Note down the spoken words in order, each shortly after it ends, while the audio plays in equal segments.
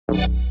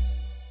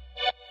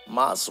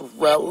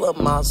Mozzarella,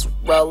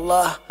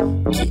 mozzarella.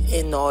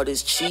 Getting all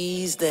this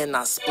cheese, then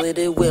I split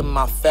it with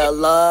my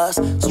fellas.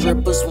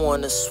 Strippers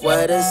wanna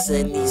sweat us,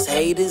 and these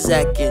haters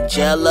acting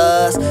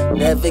jealous.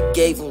 Never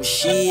gave them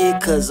shit,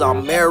 cause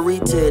I'm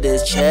married to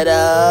this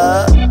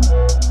cheddar.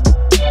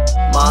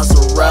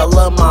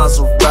 Mozzarella,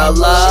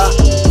 mozzarella.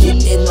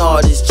 Getting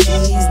all this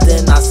cheese,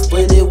 then I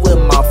split it with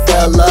my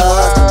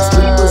fellas.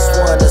 Strippers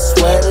wanna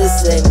sweat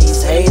us, and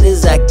these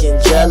haters acting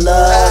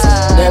jealous.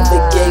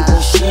 Never gave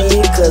them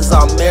shit, cause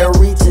I'm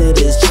married to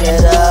this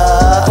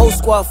cheddar. Whole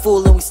squad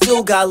full and we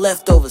still got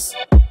leftovers.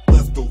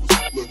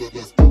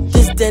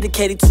 This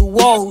dedicated to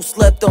all who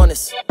slept on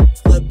us.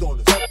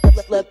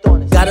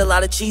 Got a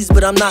lot of cheese,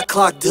 but I'm not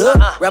clocked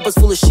up. Rappers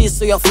full of shit,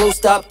 so y'all flow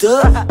stopped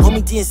up.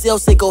 Homie D and CL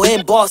say go ahead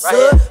and boss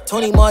up.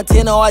 Tony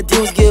Montana, all I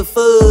do is give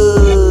fuck.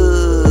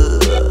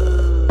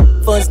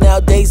 Funds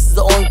nowadays is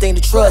the only thing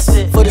to trust.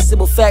 For the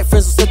simple fact,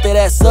 friends will set that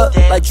ass up.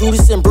 Like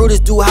Judas and Brutus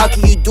do, how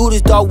can you do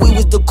this, dog? We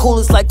was the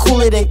coolest, like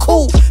cooler than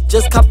cool.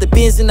 Just cop the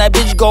Benz and that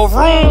bitch go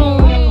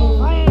vroom.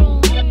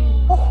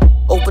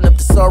 Open up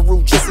the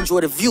sunroof, just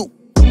enjoy the view.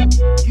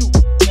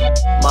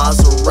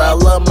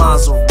 Mozzarella,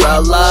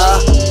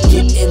 mozzarella.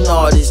 Getting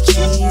all this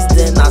cheese,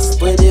 then I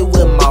split it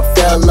with my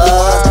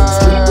fellas.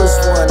 Strippers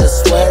wanna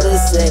sweat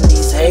us, and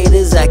these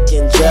haters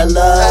acting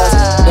jealous.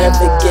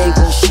 Never gave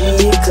me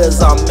shit,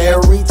 cause I'm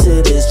married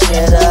to this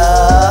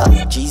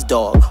cheddar. Cheese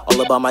dog,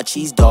 all about my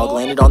cheese dog.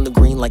 Landed on the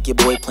green like your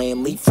boy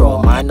playing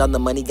leapfrog. Mind on the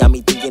money got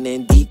me thinking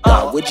in deep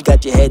thought. Would you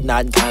got your head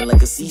nodding kinda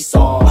like a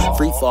seesaw.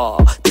 Free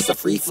fall, this a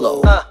free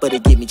flow, but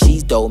it give me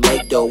cheese dough,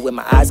 make dough with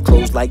my eyes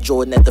closed like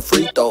Jordan at the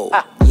free throw.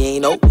 You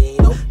ain't know?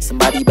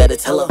 Somebody better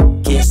tell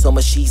him. Getting so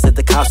much cheese that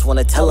the cops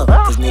wanna tell him.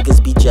 Cause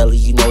niggas be jelly,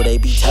 you know they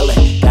be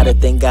telling. Gotta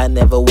thank God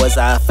never was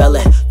I a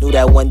felon. Knew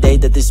that one day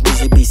that this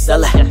music be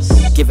selling.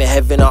 Giving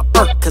heaven on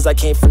earth, cause I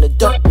came from the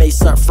dirt. Made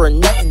something for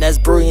nothing, that's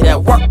brilliant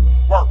at work.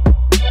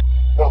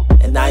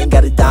 And I ain't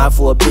gotta die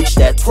for a bitch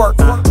that twerk.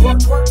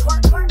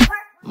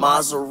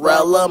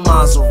 Mozzarella,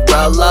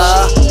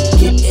 mozzarella.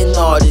 Getting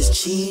all this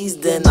cheese,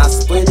 then I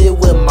split it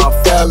with my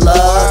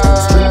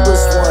fellas.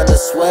 Strippers wanna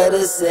sweat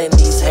us, and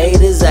these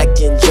haters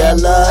acting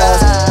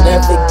jealous.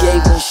 Never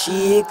gave me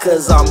shit,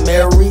 cause I'm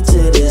married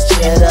to this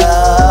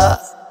cheddar.